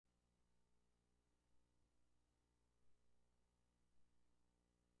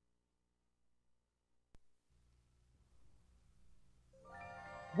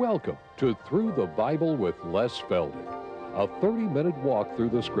Welcome to Through the Bible with Les Feldick, a 30-minute walk through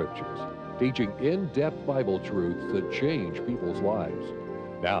the Scriptures, teaching in-depth Bible truths that change people's lives.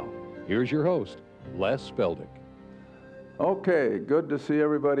 Now, here's your host, Les Feldick. Okay, good to see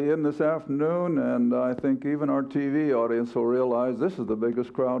everybody in this afternoon, and I think even our TV audience will realize this is the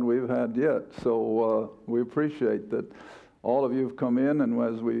biggest crowd we've had yet. So we appreciate that all of you have come in, and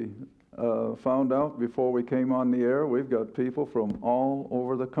as we found out before we came on the air, we've got people from all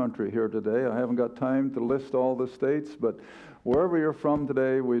over the country here today. I haven't got time to list all the states, but wherever you're from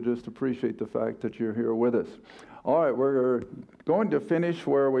today, we just appreciate the fact that you're here with us. All right, we're going to finish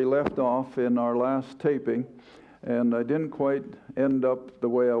where we left off in our last taping, and I didn't quite end up the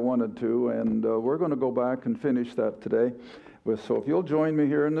way I wanted to, and we're going to go back and finish that today. So if you'll join me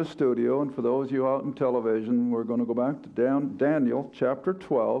here in the studio, and for those of you out in television, we're going to go back to Daniel chapter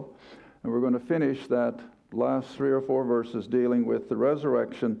 12, and we're going to finish that last 3 or 4 verses dealing with the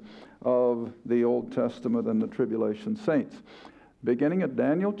resurrection of the Old Testament and the Tribulation saints. Beginning at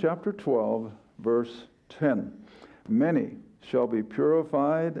Daniel chapter 12, verse 10. Many shall be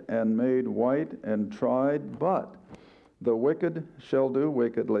purified and made white and tried, but the wicked shall do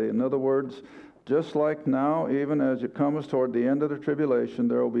wickedly. In other words, just like now, even as it comes toward the end of the tribulation,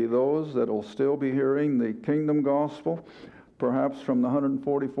 there will be those that will still be hearing the kingdom gospel, perhaps from the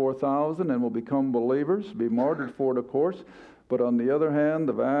 144,000, and will become believers, be martyred for it, of course. But on the other hand,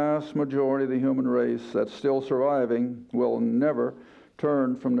 the vast majority of the human race that's still surviving will never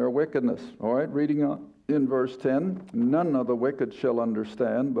turn from their wickedness. All right, reading on in verse 10, none of the wicked shall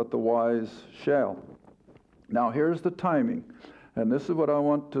understand, but the wise shall. Now here's the timing. And this is what I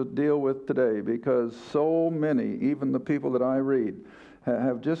want to deal with today, because so many, even the people that I read,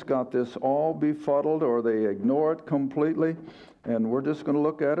 have just got this all befuddled, or they ignore it completely. And we're just going to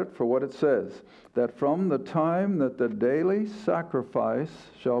look at it for what it says, that from the time that the daily sacrifice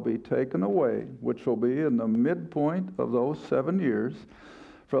shall be taken away, which will be in the midpoint of those 7 years,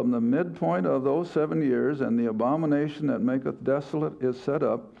 from the midpoint of those 7 years, and the abomination that maketh desolate is set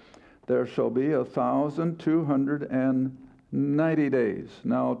up, there shall be 1,290 days.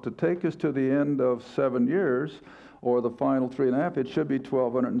 Now, to take us to the end of 7 years, or the final 3.5, it should be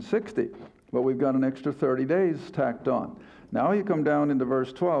 1,260. But we've got an extra 30 days tacked on. Now you come down into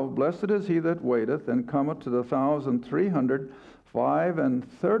verse 12. Blessed is he that waiteth, and cometh to the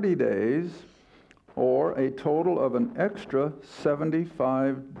 1,335 days, or a total of an extra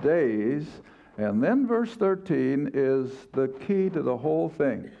 75 days. And then verse 13 is the key to the whole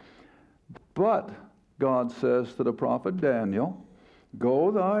thing. But God says to the prophet Daniel, go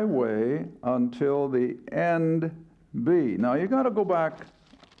thy way until the end be. Now you got to go back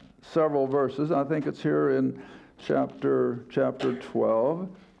several verses. I think it's here in chapter 12.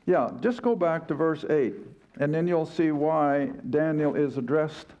 Yeah, just go back to verse 8, and then you'll see why Daniel is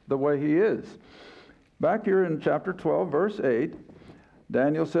addressed the way he is. Back here in chapter 12, verse 8,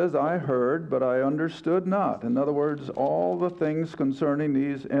 Daniel says, I heard, but I understood not. In other words, all the things concerning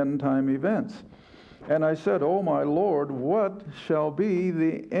these end-time events. And I said, oh, my Lord, what shall be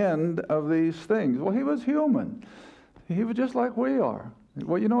the end of these things? Well, he was human. He was just like we are.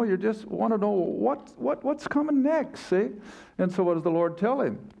 Well, you know, you just want to know what's coming next, see? And so what does the Lord tell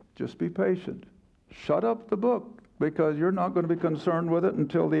him? Just be patient. Shut up the book, because you're not going to be concerned with it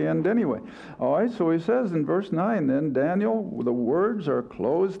until the end anyway. All right, so he says in verse 9, then, Daniel, the words are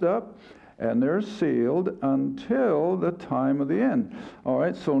closed up, and they're sealed until the time of the end. All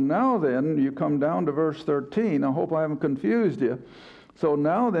right, so now then, you come down to verse 13. I hope I haven't confused you. So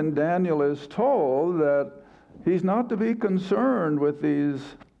now then, Daniel is told that he's not to be concerned with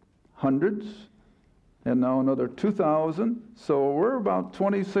these hundreds, and now another 2,000. So we're about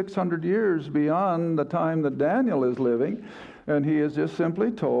 2,600 years beyond the time that Daniel is living, and he is just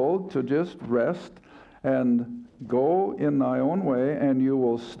simply told to just rest and go in thy own way, and you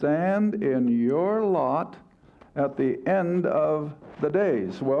will stand in your lot at the end of the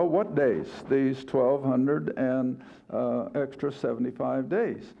days. Well, what days? These 1,200 and extra 75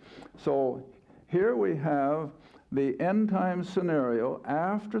 days. So here we have the end time scenario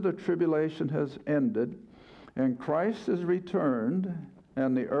after the tribulation has ended, and Christ is returned,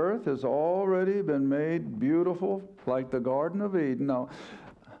 and the earth has already been made beautiful like the Garden of Eden. Now,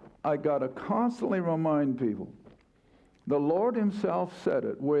 I got to constantly remind people, the Lord himself said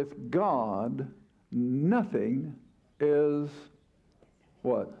it, with God, nothing is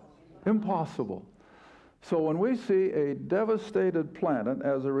what? Impossible. So when we see a devastated planet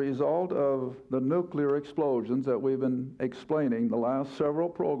as a result of the nuclear explosions that we've been explaining the last several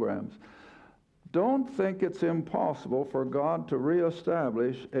programs, don't think it's impossible for God to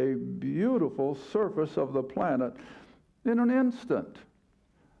reestablish a beautiful surface of the planet in an instant.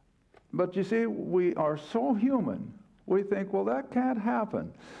 But you see, we are so human. We think, well, that can't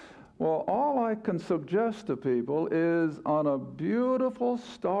happen. Well, all I can suggest to people is on a beautiful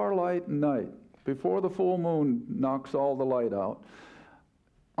starlight night, before the full moon knocks all the light out,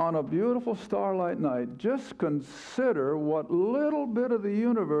 on a beautiful starlight night, just consider what little bit of the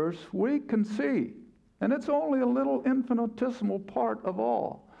universe we can see. And it's only a little infinitesimal part of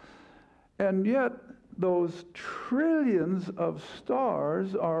all. And yet, those trillions of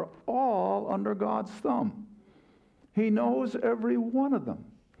stars are all under God's thumb. He knows every one of them.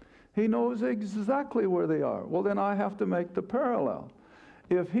 He knows exactly where they are. Well, then I have to make the parallel.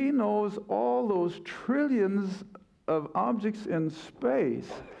 If he knows all those trillions of objects in space,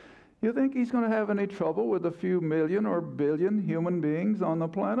 you think he's going to have any trouble with a few million or billion human beings on the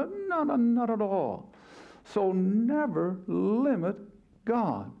planet? No, not at all. So never limit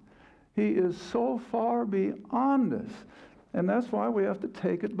God. He is so far beyond us. And that's why we have to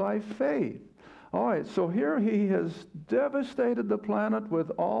take it by faith. All right, so here he has devastated the planet with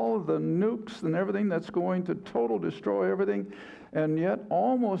all the nukes and everything that's going to total destroy everything. And yet,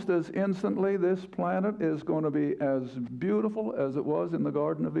 almost as instantly, this planet is going to be as beautiful as it was in the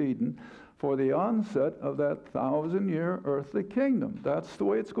Garden of Eden for the onset of that 1,000-year earthly kingdom. That's the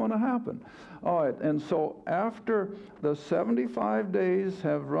way it's going to happen. All right, and so after the 75 days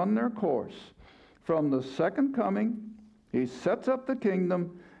have run their course, from the second coming, he sets up the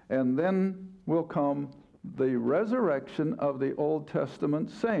kingdom, and then will come the resurrection of the Old Testament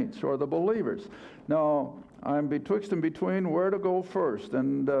saints, or the believers. Now, I'm betwixt and between where to go first,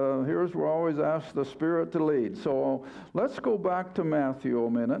 and here's where I always ask the Spirit to lead. So let's go back to Matthew a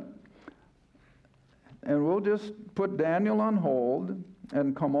minute, and we'll just put Daniel on hold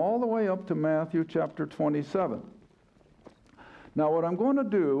and come all the way up to Matthew chapter 27. Now, what I'm going to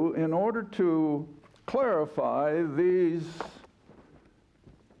do in order to clarify these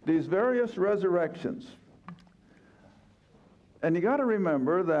various resurrections, and you got to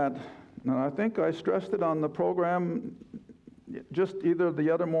remember that, and I think I stressed it on the program just either the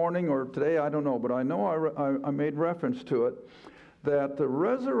other morning or today, I don't know, but I know I made reference to it, that the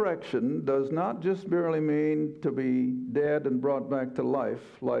resurrection does not just merely mean to be dead and brought back to life,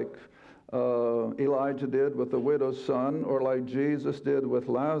 like Elijah did with the widow's son, or like Jesus did with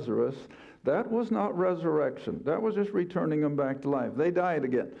Lazarus. That was not resurrection. That was just returning them back to life. They died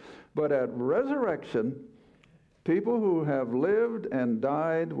again. But at resurrection, people who have lived and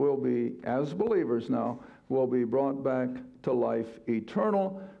died will be, as believers now, will be brought back to life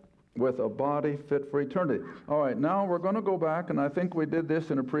eternal with a body fit for eternity. All right, now we're going to go back, and I think we did this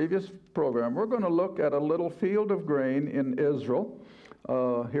in a previous program. We're going to look at a little field of grain in Israel.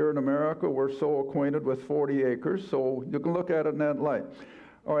 Here in America, we're so acquainted with 40 acres, so you can look at it in that light.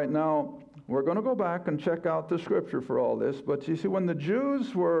 All right, now, we're going to go back and check out the scripture for all this. But you see, when the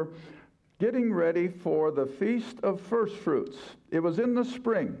Jews were getting ready for the Feast of First Fruits, it was in the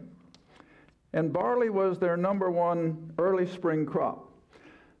spring. And barley was their number one early spring crop.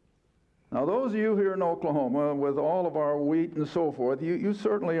 Now, those of you here in Oklahoma, with all of our wheat and so forth, you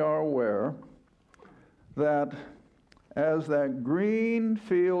certainly are aware that as that green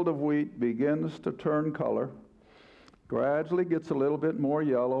field of wheat begins to turn color, gradually gets a little bit more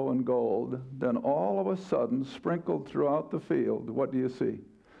yellow and gold, then all of a sudden, sprinkled throughout the field, what do you see?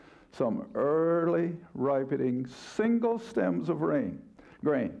 Some early ripening single stems of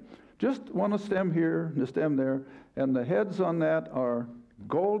grain. Just one stem here and a stem there, and the heads on that are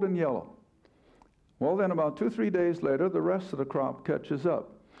golden yellow. Well, then about 2-3 days later, the rest of the crop catches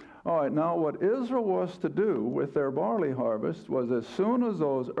up. All right, now what Israel was to do with their barley harvest was, as soon as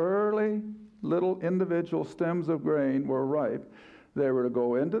those early little individual stems of grain were ripe, they were to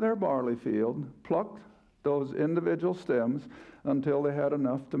go into their barley field, pluck those individual stems until they had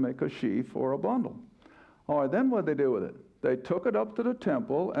enough to make a sheaf or a bundle. All right, then what did they do with it? They took it up to the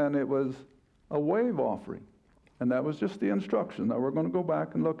temple, and it was a wave offering. And that was just the instruction. Now, we're going to go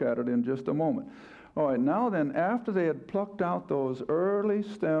back and look at it in just a moment. All right, now then, after they had plucked out those early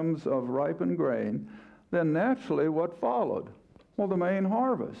stems of ripened grain, then naturally what followed? Well, the main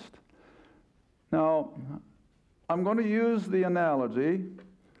harvest. Now, I'm going to use the analogy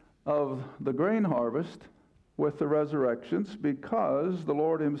of the grain harvest with the resurrections, because the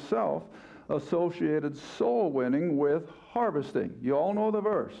Lord himself associated soul winning with harvesting. You all know the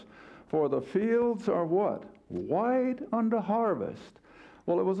verse. For the fields are what? White unto harvest.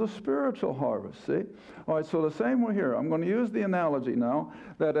 Well, it was a spiritual harvest, see? All right, so the same way here. I'm going to use the analogy now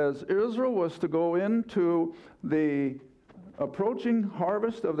that as Israel was to go into the approaching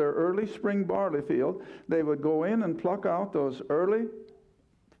harvest of their early spring barley field, they would go in and pluck out those early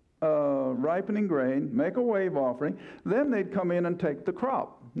ripening grain, make a wave offering, then they'd come in and take the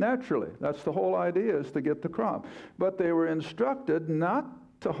crop. naturally. That's the whole idea, is to get the crop. But they were instructed not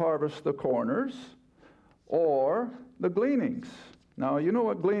to harvest the corners or the gleanings. Now, you know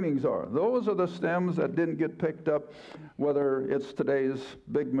what gleanings are. Those are the stems that didn't get picked up, whether it's today's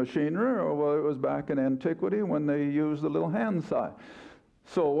big machinery or whether it was back in antiquity when they used the little hand scythe.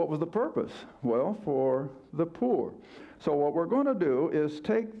 So what was the purpose? Well, for the poor. So what we're going to do is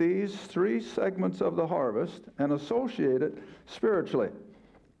take these three segments of the harvest and associate it spiritually.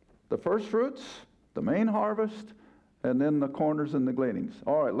 The first fruits, the main harvest, and then the corners and the gleanings.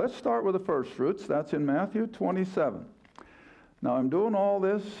 All right, let's start with the first fruits. That's in Matthew 27. Now, I'm doing all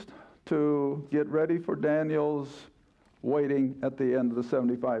this to get ready for Daniel's waiting at the end of the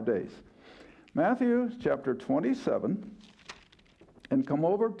 75 days. Matthew chapter 27, and come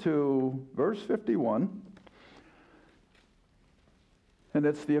over to verse 51. And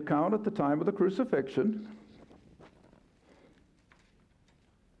it's the account at the time of the crucifixion.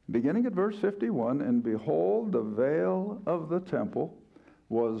 Beginning at verse 51, and behold, the veil of the temple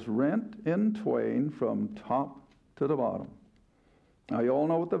was rent in twain from top to the bottom. Now, you all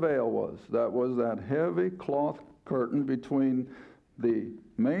know what the veil was. That was that heavy cloth curtain between the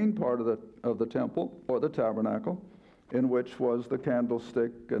main part of the temple, or the tabernacle, in which was the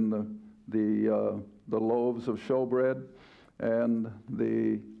candlestick and the loaves of showbread and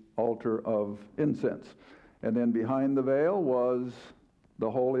the altar of incense. And then behind the veil was the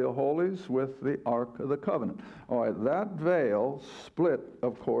Holy of Holies with the Ark of the Covenant. All right, that veil split,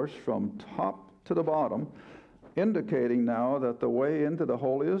 of course, from top to the bottom, indicating now that the way into the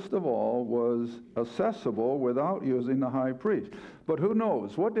holiest of all was accessible without using the high priest. But who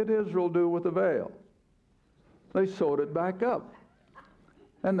knows? What did Israel do with the veil? They sewed it back up.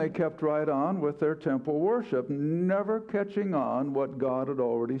 And they kept right on with their temple worship, never catching on what God had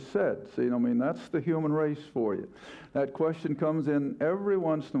already said. See, I mean, that's the human race for you. That question comes in every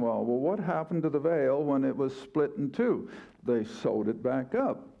once in a while. Well, what happened to the veil when it was split in two? They sewed it back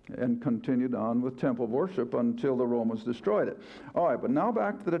up and continued on with temple worship until the Romans destroyed it. All right, but now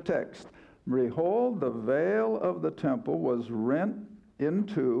back to the text. Behold, the veil of the temple was rent in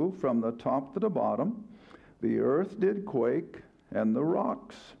two from the top to the bottom. The earth did quake, and the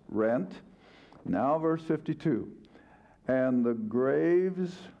rocks rent. Now verse 52. And the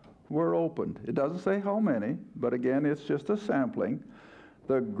graves were opened. It doesn't say how many, but again, it's just a sampling.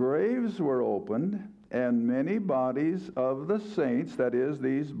 The graves were opened, and many bodies of the saints, that is,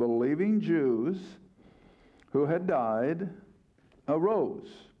 these believing Jews who had died, arose.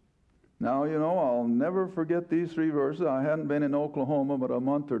 Now, you know, I'll never forget these three verses. I hadn't been in Oklahoma but a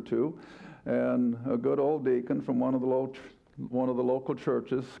month or two, and a good old deacon from one of the local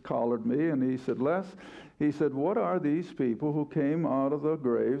churches collared me, and he said, Les, he said, what are these people who came out of the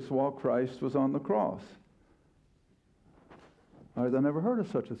graves while Christ was on the cross? I never heard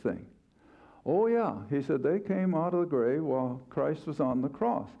of such a thing. Oh, yeah. He said, they came out of the grave while Christ was on the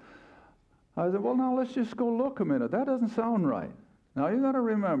cross. I said, well, now let's just go look a minute. That doesn't sound right. Now, you got to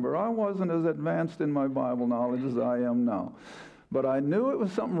remember, I wasn't as advanced in my Bible knowledge as I am now. But I knew it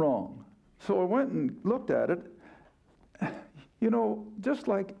was something wrong. So I went and looked at it. You know, just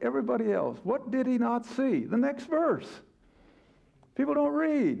like everybody else, what did he not see? The next verse. People don't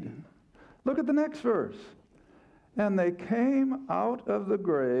read. Look at the next verse. And they came out of the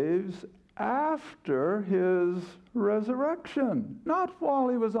graves after his resurrection, not while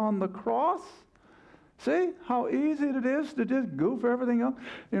he was on the cross. See how easy it is to just goof everything up?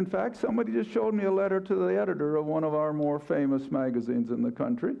 In fact, somebody just showed me a letter to the editor of one of our more famous magazines in the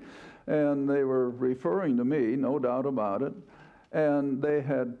country, and they were referring to me, no doubt about it, and they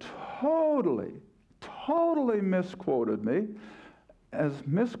had totally misquoted me, as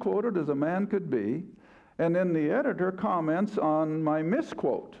misquoted as a man could be, and then the editor comments on my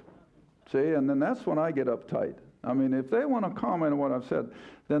misquote. See, and then that's when I get uptight. I mean, if they want to comment on what I've said,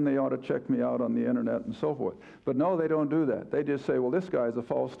 then they ought to check me out on the internet and so forth. But no, they don't do that. They just say, well, this guy's a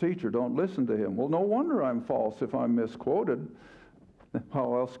false teacher. Don't listen to him. Well, no wonder I'm false if I'm misquoted.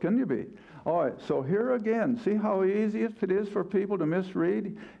 How else can you be? All right, so here again, see how easy it is for people to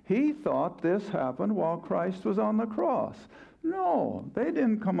misread? He thought this happened while Christ was on the cross. No, they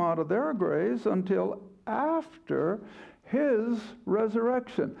didn't come out of their graves until after his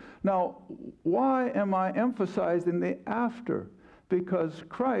resurrection. Now, why am I emphasizing the after? Because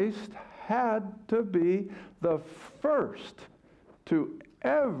Christ had to be the first to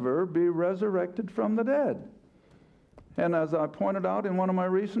ever be resurrected from the dead. And as I pointed out in one of my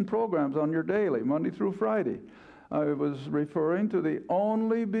recent programs on your daily, Monday through Friday, I was referring to the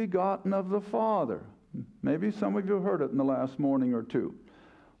only begotten of the Father. Maybe some of you heard it in the last morning or two.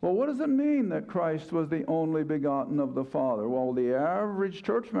 Well, what does it mean that Christ was the only begotten of the Father? Well, the average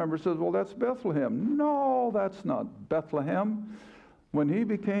church member says, well, that's Bethlehem. No, that's not Bethlehem. When he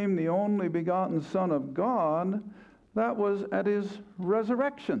became the only begotten Son of God, that was at his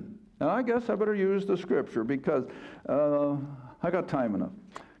resurrection. And I guess I better use the scripture because I got time enough.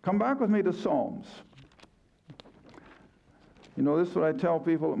 Come back with me to Psalms. You know, this is what I tell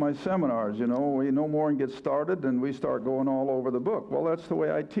people at my seminars. You know, we no more and get started and we start going all over the book. Well, that's the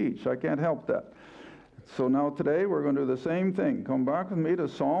way I teach. I can't help that. So now today we're going to do the same thing. Come back with me to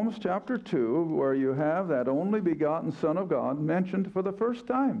Psalms chapter 2, where you have that only begotten Son of God mentioned for the first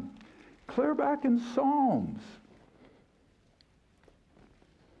time. Clear back in Psalms.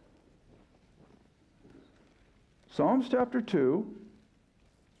 Psalms chapter 2,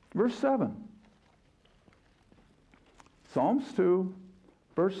 verse 7. Psalms 2,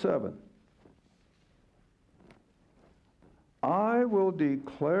 verse 7. I will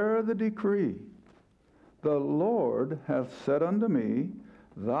declare the decree. The Lord hath said unto me,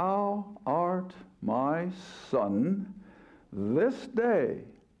 Thou art my Son. This day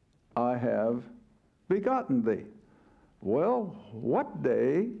I have begotten thee. Well, what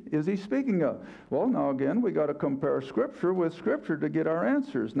day is he speaking of? Well, now again, we got to compare Scripture with Scripture to get our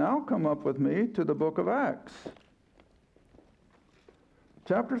answers. Now come up with me to the book of Acts.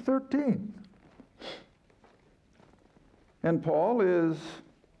 Chapter 13. And Paul is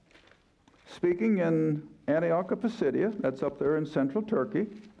speaking in Antioch of Pisidia. That's up there in central Turkey.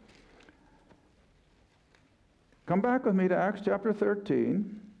 Come back with me to Acts chapter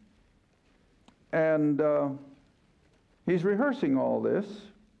 13. And he's rehearsing all this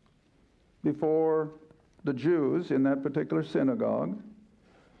before the Jews in that particular synagogue.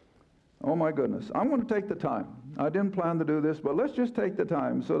 Oh my goodness. I'm going to take the time. I didn't plan to do this, but let's just take the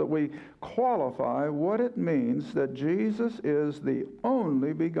time so that we qualify what it means that Jesus is the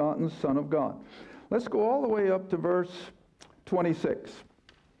only begotten Son of God. Let's go all the way up to verse 26.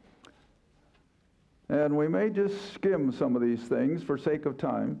 And we may just skim some of these things for sake of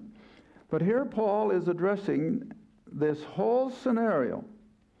time. But here Paul is addressing this whole scenario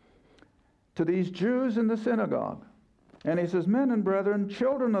to these Jews in the synagogue. And he says, Men and brethren,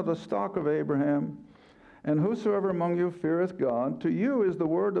 children of the stock of Abraham, and whosoever among you feareth God, to you is the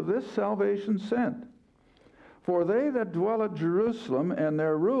word of this salvation sent. For they that dwell at Jerusalem and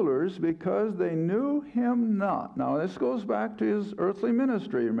their rulers, because they knew him not. Now this goes back to his earthly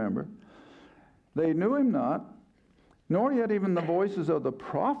ministry, remember. They knew him not, nor yet even the voices of the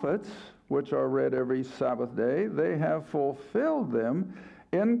prophets, which are read every Sabbath day. They have fulfilled them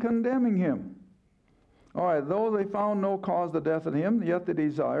in condemning him. All right, though they found no cause of death in him, yet they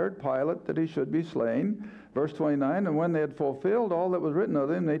desired Pilate that he should be slain. Verse 29, and when they had fulfilled all that was written of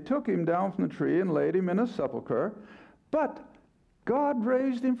him, they took him down from the tree and laid him in a sepulchre. But God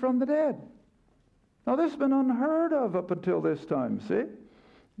raised him from the dead. Now this has been unheard of up until this time, see?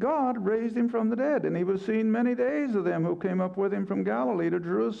 God raised him from the dead, and he was seen many days of them who came up with him from Galilee to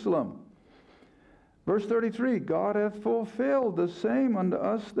Jerusalem. Verse 33, God hath fulfilled the same unto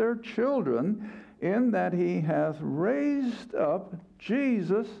us their children, in that he hath raised up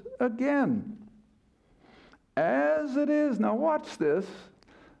Jesus again. As it is, now watch this.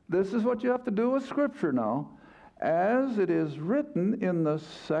 This is what you have to do with Scripture now. As it is written in the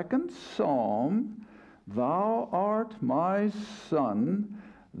second Psalm, Thou art my Son,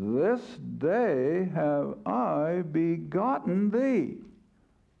 this day have I begotten thee.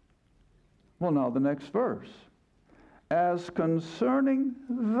 Well, now the next verse. As concerning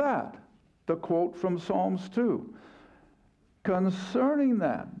that, the quote from Psalms 2. Concerning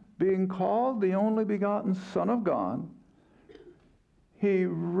that, being called the only begotten Son of God, he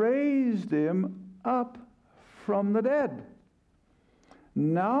raised him up from the dead.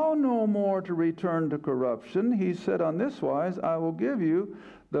 Now no more to return to corruption. He said on this wise, I will give you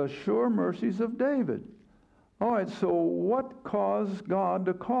the sure mercies of David. All right, so what caused God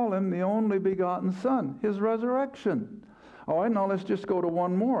to call him the only begotten Son? His resurrection. All right, now let's just go to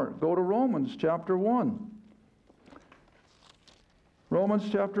one more. Go to Romans chapter 1. Romans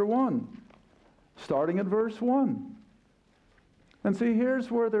chapter 1, starting at verse 1. And see, here's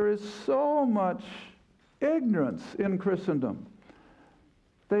where there is so much ignorance in Christendom.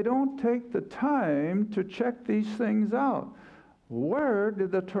 They don't take the time to check these things out. Where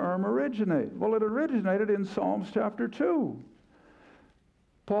did the term originate? Well, it originated in Psalms chapter 2.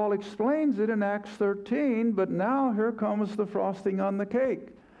 Paul explains it in Acts 13, but now here comes the frosting on the cake.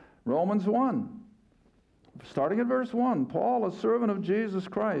 Romans 1. Starting at verse 1, Paul, a servant of Jesus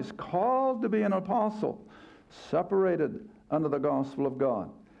Christ, called to be an apostle, separated unto the gospel of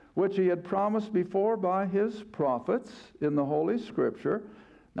God, which he had promised before by his prophets in the Holy Scripture,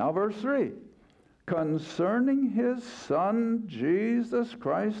 Now verse 3. Concerning his Son, Jesus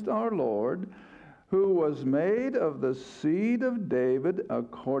Christ our Lord, who was made of the seed of David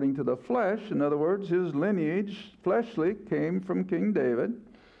according to the flesh. In other words, his lineage, fleshly, came from King David.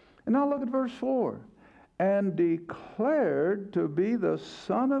 And now look at verse 4. And declared to be the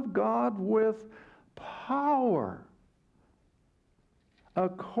Son of God with power,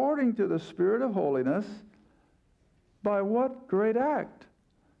 according to the Spirit of holiness, by what great act?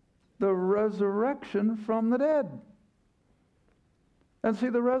 The resurrection from the dead. And see,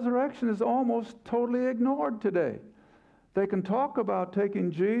 the resurrection is almost totally ignored today. They can talk about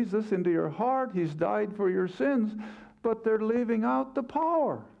taking Jesus into your heart, he's died for your sins, but they're leaving out the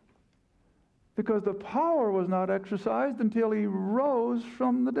power. Because the power was not exercised until he rose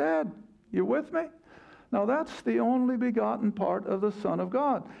from the dead. You with me? Now that's the only begotten part of the Son of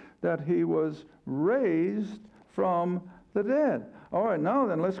God, that he was raised from the dead. All right, now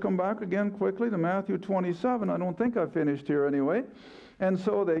then, let's come back again quickly to Matthew 27. I don't think I finished here anyway. And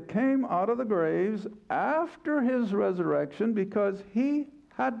so they came out of the graves after his resurrection, because he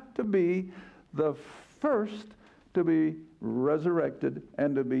had to be the first to be resurrected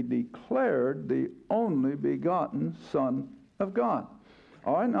and to be declared the only begotten Son of God.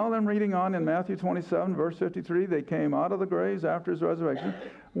 All right, now then, reading on in Matthew 27, verse 53, they came out of the graves after his resurrection,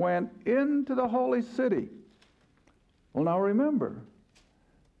 went into the holy city. Well, now remember,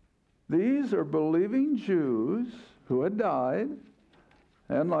 these are believing Jews who had died,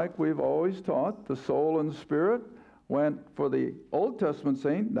 and like we've always taught, the soul and spirit went for the Old Testament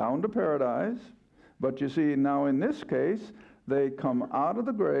saint down to paradise. But you see, now in this case, they come out of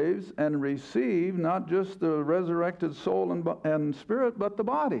the graves and receive not just the resurrected soul and spirit, but the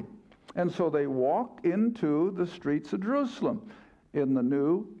body. And so they walk into the streets of Jerusalem in the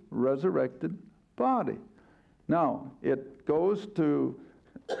new resurrected body. Now, it goes to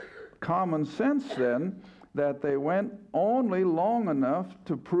common sense then that they went only long enough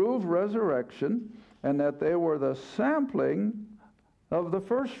to prove resurrection, and that they were the sampling of the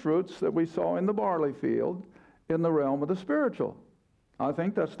first fruits that we saw in the barley field in the realm of the spiritual. I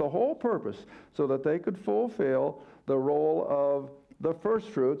think that's the whole purpose, so that they could fulfill the role of the first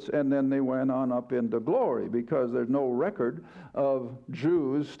fruits, and then they went on up into glory, because there's no record of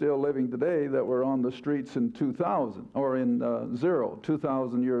Jews still living today that were on the streets in 2000, or in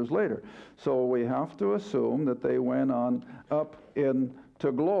 2,000 years later. So we have to assume that they went on up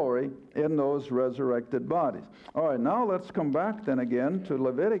into glory in those resurrected bodies. All right, now let's come back then again to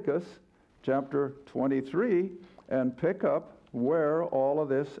Leviticus chapter 23 and pick up where all of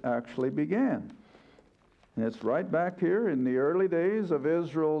this actually began. And it's right back here in the early days of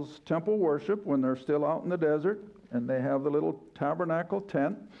Israel's temple worship, when they're still out in the desert and they have the little tabernacle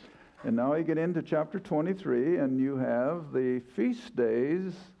tent. And now you get into chapter 23 and you have the feast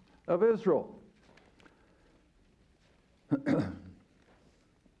days of Israel.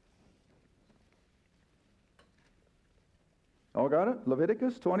 All got it?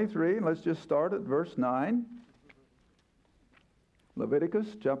 Leviticus 23, and let's just start at verse 9. Leviticus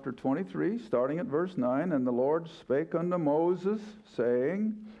chapter 23, starting at verse 9. And the Lord spake unto Moses,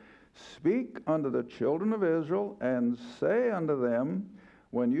 saying, Speak unto the children of Israel, and say unto them,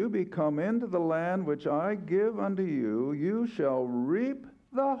 When you be come into the land which I give unto you, you shall reap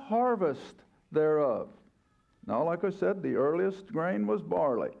the harvest thereof. Now, like I said, the earliest grain was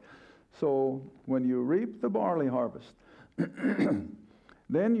barley. So when you reap the barley harvest,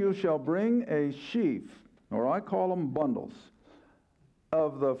 then you shall bring a sheaf, or I call them bundles,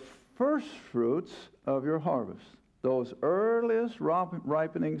 of the first fruits of your harvest, those earliest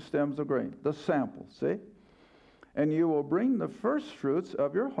ripening stems of grain, the sample, see? And you will bring the first fruits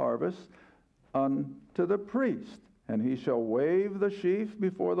of your harvest unto the priest, and he shall wave the sheaf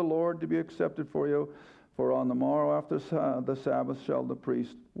before the Lord to be accepted for you, for on the morrow after the Sabbath shall the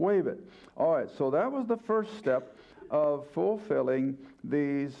priest wave it. All right, so that was the first step of fulfilling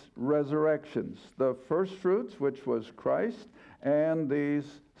these resurrections. The first fruits, which was Christ, and these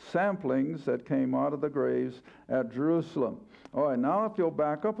samplings that came out of the graves at Jerusalem. All right, now if you'll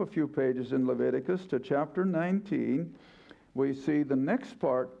back up a few pages in Leviticus to chapter 19, we see the next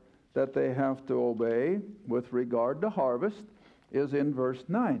part that they have to obey with regard to harvest is in verse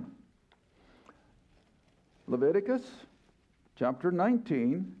 9. Leviticus chapter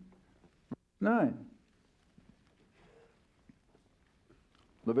 19, verse 9.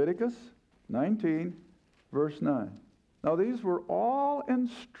 Leviticus 19, verse 9. Now, these were all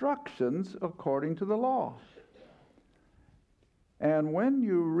instructions according to the law. And when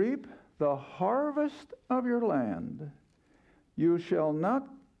you reap the harvest of your land, you shall not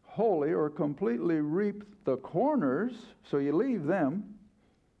wholly or completely reap the corners, so you leave them,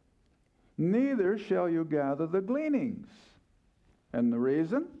 neither shall you gather the gleanings. And the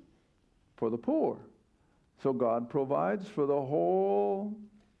reason? For the poor. So God provides for the whole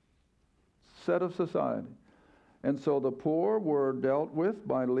set of society. And so the poor were dealt with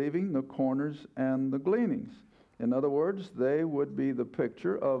by leaving the corners and the gleanings. In other words, they would be the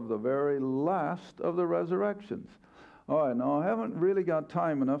picture of the very last of the resurrections. All right, now I haven't really got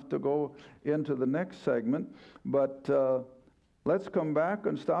time enough to go into the next segment, but let's come back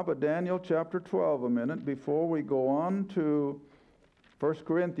and stop at Daniel chapter 12 a minute before we go on to 1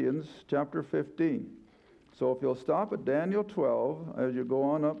 Corinthians chapter 15. So if you'll stop at Daniel 12 as you go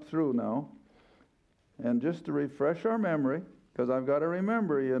on up through now, and just to refresh our memory, because I've got to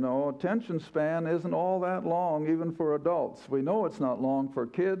remember, you know, attention span isn't all that long even for adults. We know it's not long for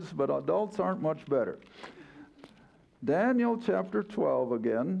kids, but adults aren't much better. Daniel chapter 12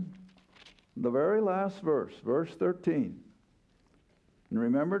 again, the very last verse, verse 13. And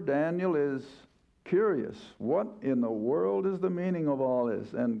remember, Daniel is curious. What in the world is the meaning of all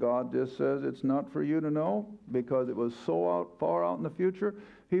this? And God just says it's not for you to know because it was so far out in the future,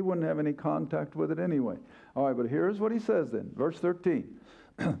 he wouldn't have any contact with it anyway. All right, but here's what he says then. Verse 13.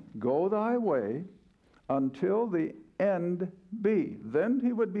 Go thy way until the end be. Then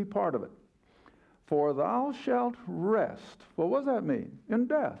he would be part of it. For thou shalt rest. Well, what does that mean? In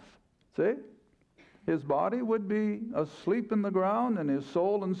death. See? His body would be asleep in the ground, and his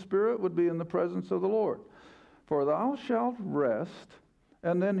soul and spirit would be in the presence of the Lord. For thou shalt rest,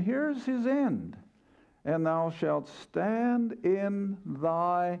 and then here's his end. And thou shalt stand in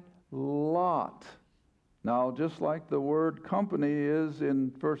thy lot. Now, just like the word company is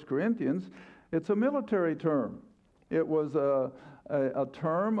in 1 Corinthians, it's a military term. It was a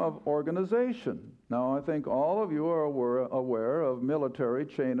term of organization. Now, I think all of you are aware of military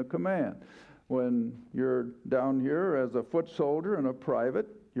chain of command. When you're down here as a foot soldier and a private,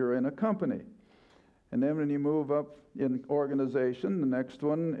 you're in a company. And then when you move up in organization, the next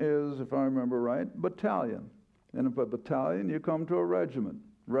one is, if I remember right, battalion. And if a battalion, you come to a regiment.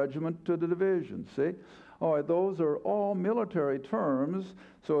 Regiment to the division, see? All right, those are all military terms,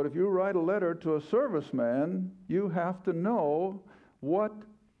 so that if you write a letter to a serviceman, you have to know what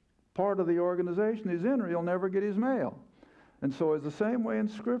part of the organization he's in, or you'll never get his mail. And so it's the same way in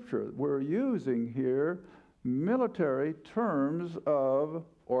Scripture. We're using here military terms of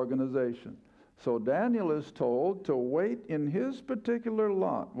organization. So Daniel is told to wait in his particular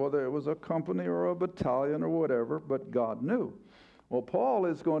lot, whether it was a company or a battalion or whatever, but God knew. Well, Paul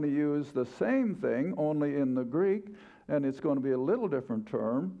is going to use the same thing, only in the Greek, and it's going to be a little different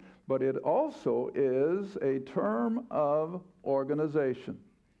term, but it also is a term of organization.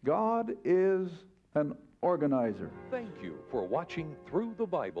 God is an organizer. Thank you for watching Through the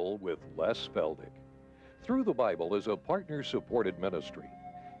Bible with Les Feldick. Through the Bible is a partner-supported ministry.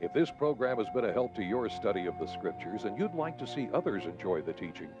 If this program has been a help to your study of the Scriptures and you'd like to see others enjoy the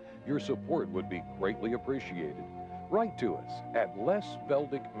teaching, your support would be greatly appreciated. Write to us at Les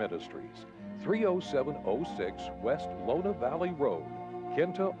Feldick Ministries, 30706 West Lona Valley Road,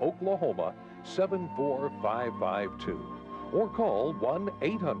 Kinta, Oklahoma, 74552. Or call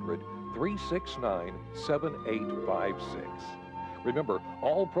 1-800-369-7856. Remember,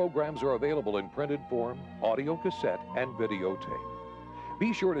 all programs are available in printed form, audio cassette, and videotape.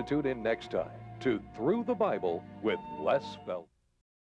 Be sure to tune in next time to Through the Bible with Les Feldick.